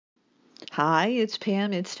Hi, it's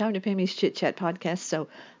Pam. It's time to Pammy's Chit Chat podcast. So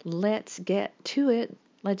let's get to it.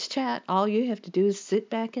 Let's chat. All you have to do is sit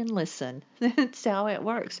back and listen. That's how it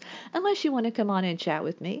works. Unless you want to come on and chat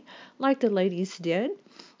with me, like the ladies did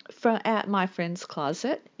at my friend's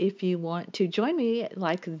closet. If you want to join me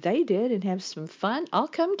like they did and have some fun, I'll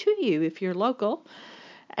come to you if you're local.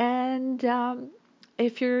 And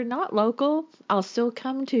if you're not local, I'll still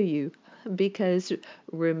come to you because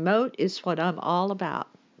remote is what I'm all about.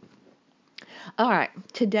 All right,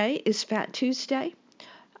 today is Fat Tuesday,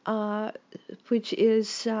 uh, which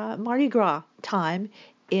is Mardi Gras time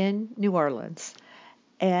in New Orleans.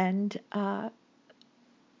 And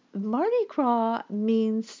Mardi Gras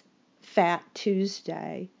means Fat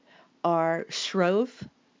Tuesday or Shrove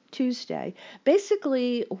Tuesday.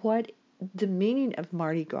 Basically, what the meaning of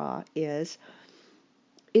Mardi Gras is,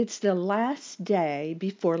 it's the last day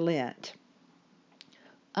before Lent.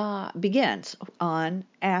 Begins on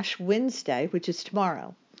Ash Wednesday, which is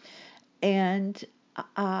tomorrow. And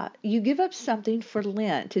you give up something for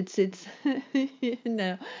Lent. It's you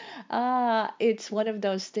know, it's one of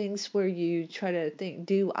those things where you try to think,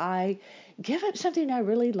 do I give up something I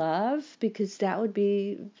really love because that would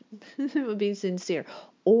be that would be sincere,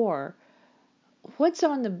 or what's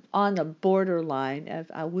on the borderline of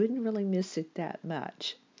I wouldn't really miss it that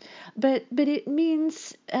much. But it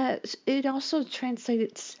means it also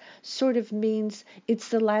translates sort of means it's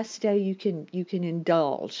the last day you can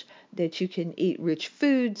indulge, that you can eat rich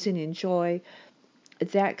foods and enjoy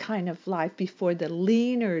that kind of life before the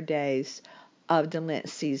leaner days of the Lent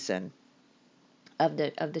season, of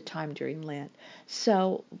the time during Lent.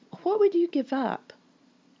 So what would you give up?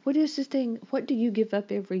 What is the thing? What do you give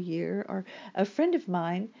up every year? Or a friend of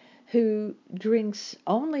mine who drinks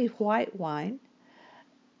only white wine,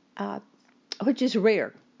 uh, which is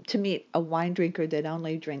rare to meet a wine drinker that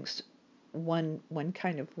only drinks one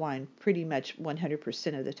kind of wine pretty much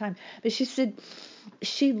 100% of the time. But she said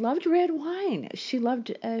she loved red wine. She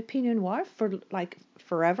loved Pinot Noir for like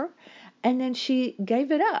forever, and then she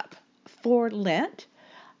gave it up for Lent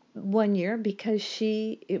one year because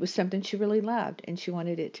it was something she really loved and she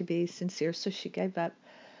wanted it to be sincere. So she gave up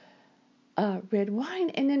red wine,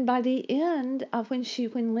 and then by the end of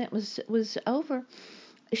when Lent was over,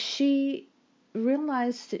 she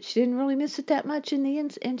realized that she didn't really miss it that much in the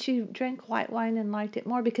end, and she drank white wine and liked it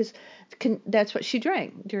more because that's what she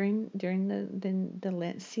drank during the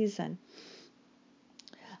Lent season.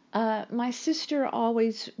 My sister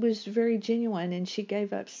always was very genuine, and she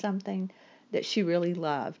gave up something that she really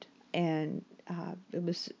loved, and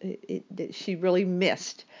that she really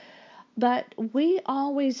missed. But we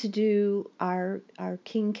always do our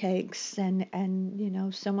king cakes, and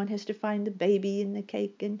someone has to find the baby in the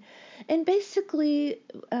cake, and basically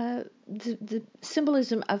the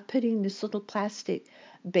symbolism of putting this little plastic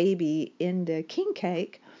baby in the king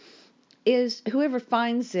cake is whoever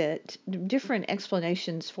finds it, different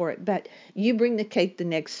explanations for it, but you bring the cake the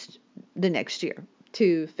next year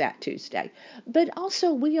to Fat Tuesday. But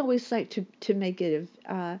also we always like to make it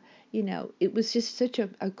it was just such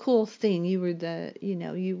a cool thing. You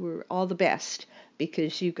were all the best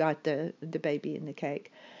because you got the baby in the cake.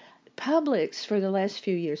 Publix, for the last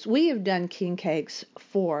few years, we have done king cakes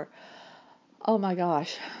for, oh my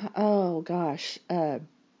gosh, oh gosh,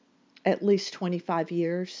 at least 25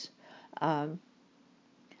 years. Um,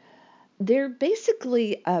 they're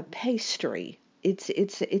basically a pastry. It's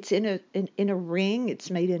in a ring. It's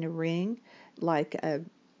made in a ring, like a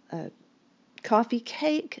coffee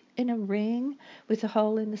cake in a ring with a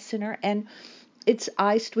hole in the center, and it's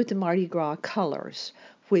iced with the Mardi Gras colors,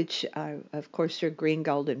 which of course are green,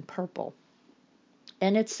 gold, and purple.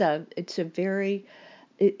 And it's a very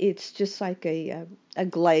it's just like a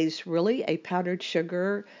glaze, really, a powdered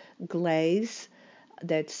sugar glaze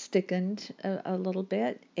that's thickened a little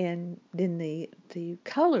bit, and then the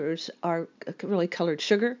colors are really colored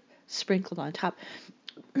sugar sprinkled on top.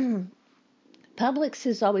 Publix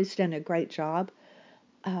has always done a great job.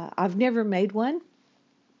 I've never made one,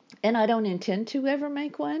 and I don't intend to ever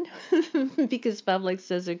make one because Publix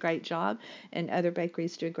does a great job, and other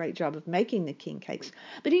bakeries do a great job of making the king cakes.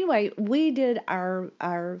 But anyway, we did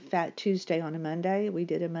our Fat Tuesday on a Monday. We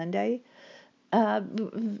did a Monday.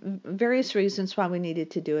 Various reasons why we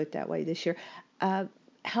needed to do it that way this year. Uh,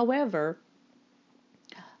 However,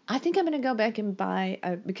 I think I'm going to go back and buy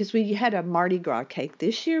because we had a Mardi Gras cake.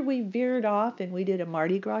 This year we veered off and we did a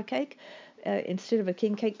Mardi Gras cake instead of a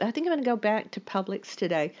king cake. I think I'm going to go back to Publix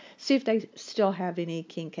today, see if they still have any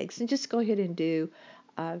king cakes, and just go ahead and do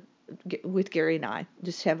uh, with Gary and I,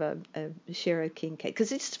 just have a share a king cake,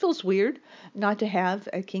 because it just feels weird not to have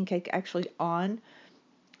a king cake actually on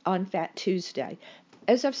Fat Tuesday.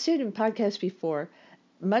 as I've said in podcasts before,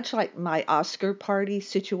 much like my Oscar party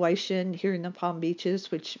situation here in the Palm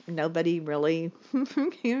Beaches, which nobody really, I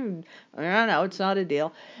don't know, it's not a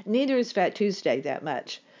deal. Neither is Fat Tuesday that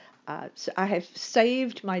much. So I have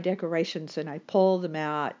saved my decorations and I pull them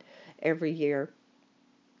out every year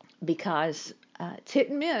because it's hit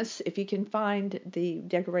and miss. If you can find the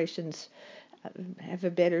decorations, have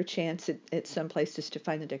a better chance at some places to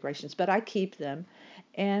find the decorations. But I keep them,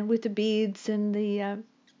 and with the beads and the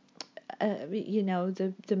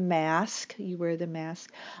mask, you wear the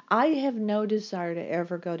mask. I have no desire to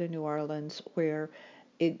ever go to New Orleans where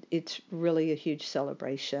it's really a huge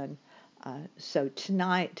celebration. So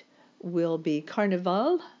tonight will be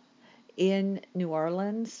Carnival in New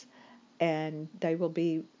Orleans, and they will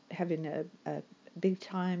be having a big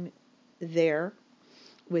time there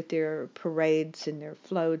with their parades and their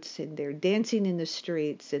floats and their dancing in the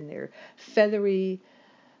streets and their feathery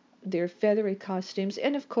costumes,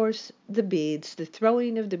 and of course the beads, the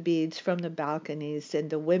throwing of the beads from the balconies, and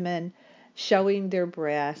the women showing their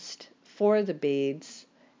breast for the beads.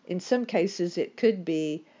 In some cases, it could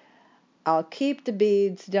be, I'll keep the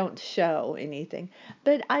beads, don't show anything.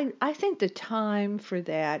 But I think the time for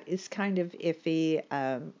that is kind of iffy.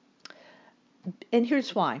 And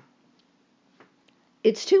here's why.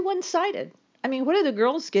 It's too one-sided. I mean, what do the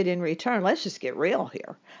girls get in return? Let's just get real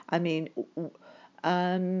here. I mean,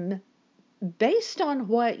 um, based on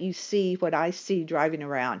what you see, what I see driving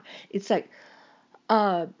around, it's like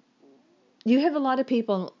uh, you have a lot of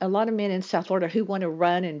people, a lot of men in South Florida who want to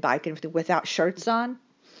run and bike without shirts on,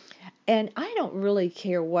 and I don't really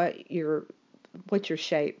care what your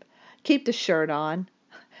shape. Keep the shirt on.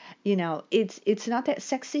 It's not that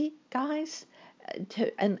sexy, guys.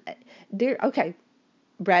 And they're okay.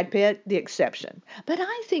 Brad Pitt, the exception. But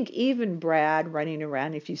I think even Brad running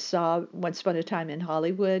around, if you saw Once Upon a Time in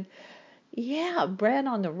Hollywood, yeah, Brad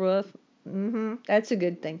on the roof, that's a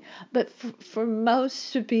good thing. But for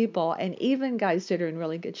most people, and even guys that are in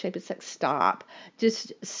really good shape, it's like, stop.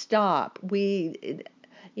 Just stop.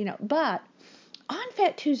 But on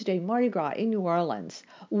Fat Tuesday, Mardi Gras in New Orleans,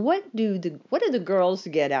 what do the girls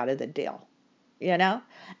get out of the deal? You know?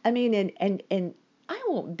 I mean, and I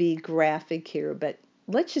won't be graphic here, but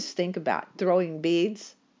let's just think about throwing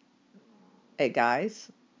beads at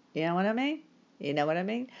guys. You know what I mean? You know what I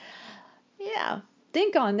mean? Yeah.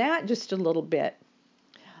 Think on that just a little bit.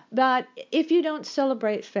 But if you don't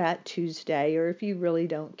celebrate Fat Tuesday, or if you really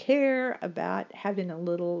don't care about having a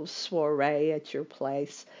little soiree at your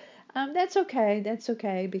place, that's okay. That's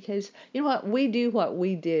okay, because you know what we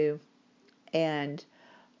do, and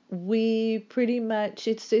we pretty much,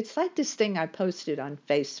 it's like this thing I posted on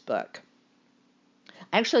Facebook.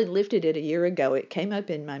 I actually lifted it a year ago. It came up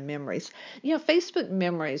in my memories. Facebook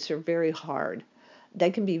memories are very hard. They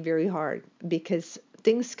can be very hard because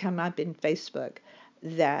things come up in Facebook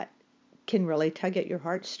that can really tug at your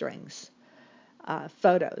heartstrings.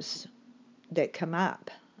 Photos that come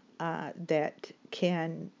up that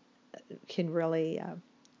can really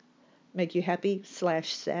make you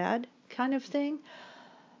happy/sad kind of thing.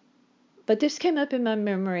 But this came up in my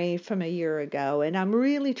memory from a year ago, and I'm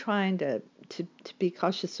really trying to be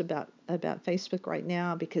cautious about Facebook right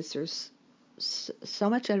now because there's so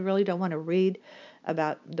much I really don't want to read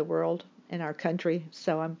about the world and our country.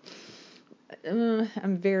 So I'm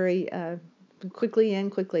very quickly in,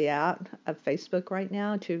 quickly out of Facebook right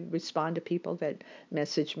now to respond to people that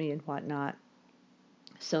message me and whatnot.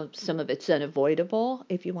 So some of it's unavoidable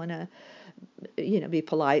if you want to, be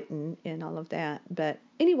polite and all of that. But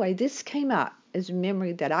anyway, this came up as a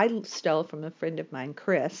memory that I stole from a friend of mine,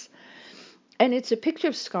 Chris. And it's a picture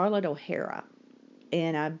of Scarlett O'Hara.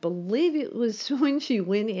 And I believe it was when she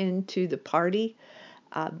went into the party,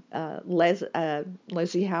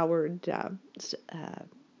 Leslie Howard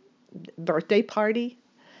birthday party.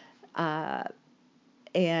 Uh,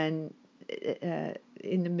 and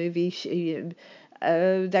in the movie,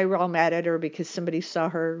 they were all mad at her because somebody saw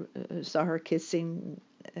her kissing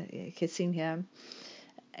him,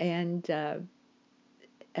 and uh,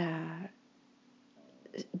 and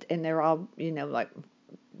they're all like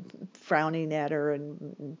frowning at her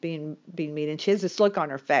and being mean, and she has this look on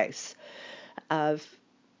her face of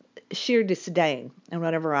sheer disdain, and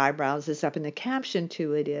one of her eyebrows is up, and the caption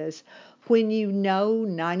to it is, when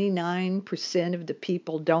 99% of the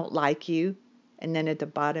people don't like you, and then at the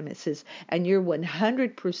bottom it says, and you're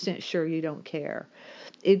 100% sure you don't care.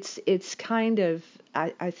 It's kind of,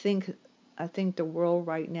 I think the world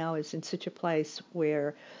right now is in such a place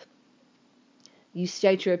where you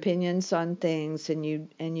state your opinions on things and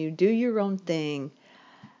you do your own thing,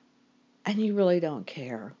 and you really don't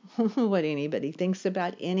care what anybody thinks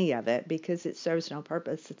about any of it because it serves no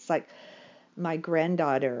purpose. It's like my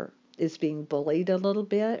granddaughter is being bullied a little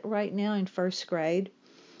bit right now in first grade.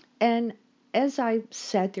 And as I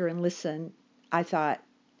sat there and listened, I thought,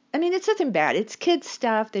 I mean, it's nothing bad. It's kid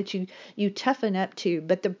stuff that you toughen up to.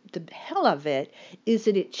 But the hell of it is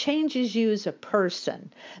that it changes you as a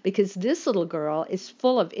person because this little girl is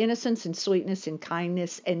full of innocence and sweetness and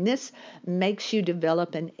kindness. And this makes you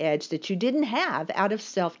develop an edge that you didn't have out of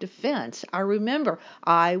self-defense. I remember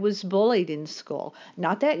I was bullied in school.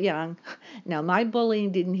 Not that young. Now, my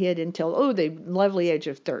bullying didn't hit until, the lovely age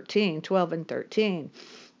of 13, 12 and 13.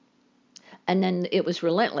 And then it was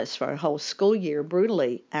relentless for a whole school year,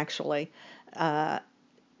 brutally, actually. Uh,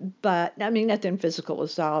 but, I mean, nothing physical,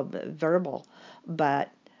 was all verbal. But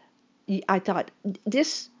I thought,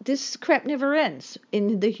 this crap never ends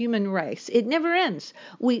in the human race. It never ends.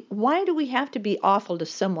 Why do we have to be awful to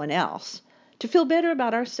someone else to feel better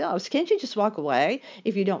about ourselves? Can't you just walk away?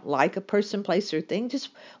 If you don't like a person, place, or thing, just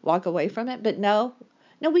walk away from it. But no,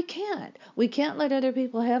 we can't. We can't let other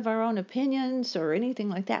people have our own opinions or anything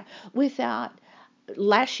like that without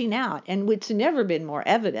lashing out. And it's never been more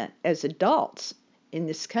evident as adults in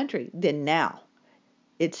this country than now.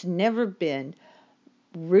 It's never been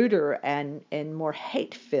ruder and more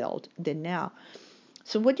hate-filled than now.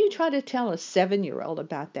 So what do you try to tell a 7-year-old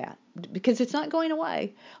about that? Because it's not going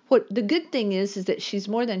away. What the good thing is that she's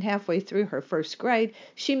more than halfway through her first grade.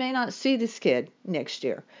 She may not see this kid next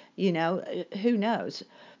year. Who knows?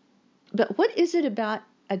 But what is it about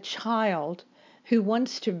a child who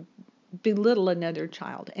wants to belittle another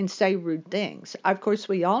child and say rude things? Of course,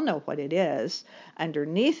 we all know what it is.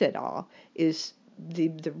 Underneath it all is the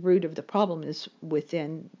root of the problem is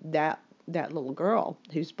within that little girl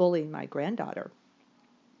who's bullying my granddaughter.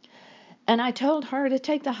 And I told her to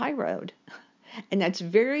take the high road. And that's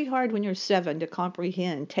very hard when you're 7 to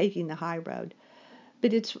comprehend taking the high road.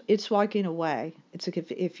 But it's walking away. It's like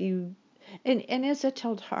if you and as I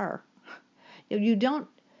told her, you don't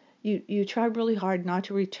you try really hard not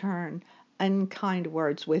to return unkind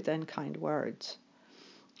words with unkind words.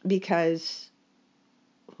 Because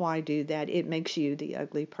why do that? It makes you the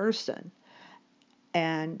ugly person.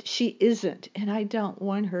 And she isn't. And I don't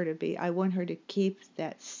want her to be. I want her to keep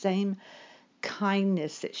that same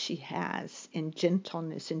kindness that she has and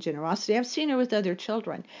gentleness and generosity. I've seen her with other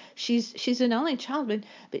children. She's an only child,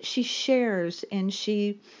 but she shares and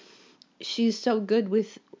she's so good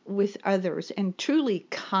with others and truly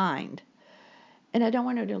kind. And I don't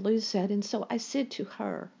want her to lose that. And so I said to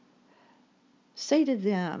her, say to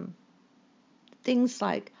them things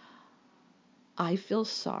like, I feel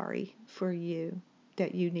sorry for you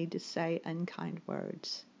that you need to say unkind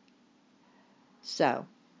words. So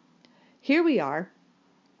here we are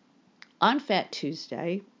on Fat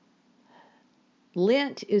Tuesday.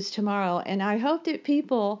 Lent is tomorrow, and I hope that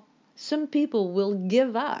some people will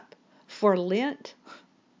give up for Lent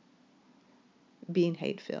being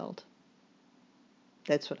hate-filled.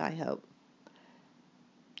 That's what I hope.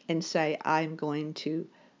 And say, I'm going to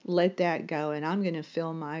let that go, and I'm going to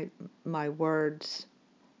fill my words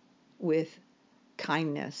with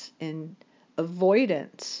kindness and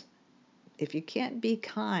avoidance. If you can't be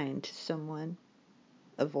kind to someone,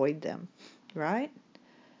 avoid them, right?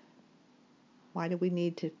 Why do we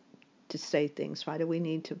need to say things? Why do we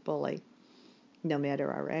need to bully, no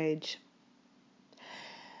matter our age?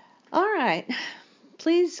 All right.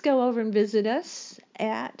 Please go over and visit us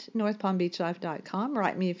at northpalmbeachlife.com.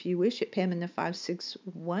 Write me if you wish at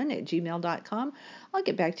paminda561@gmail.com. I'll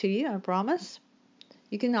get back to you, I promise.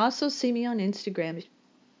 You can also see me on Instagram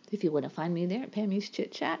if you want to find me there at Pammy's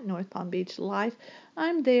Chit Chat, North Palm Beach Life.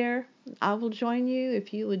 I'm there. I will join you.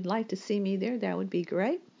 If you would like to see me there, that would be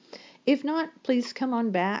great. If not, please come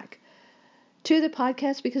on back to the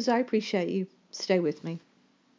podcast because I appreciate you. Stay with me.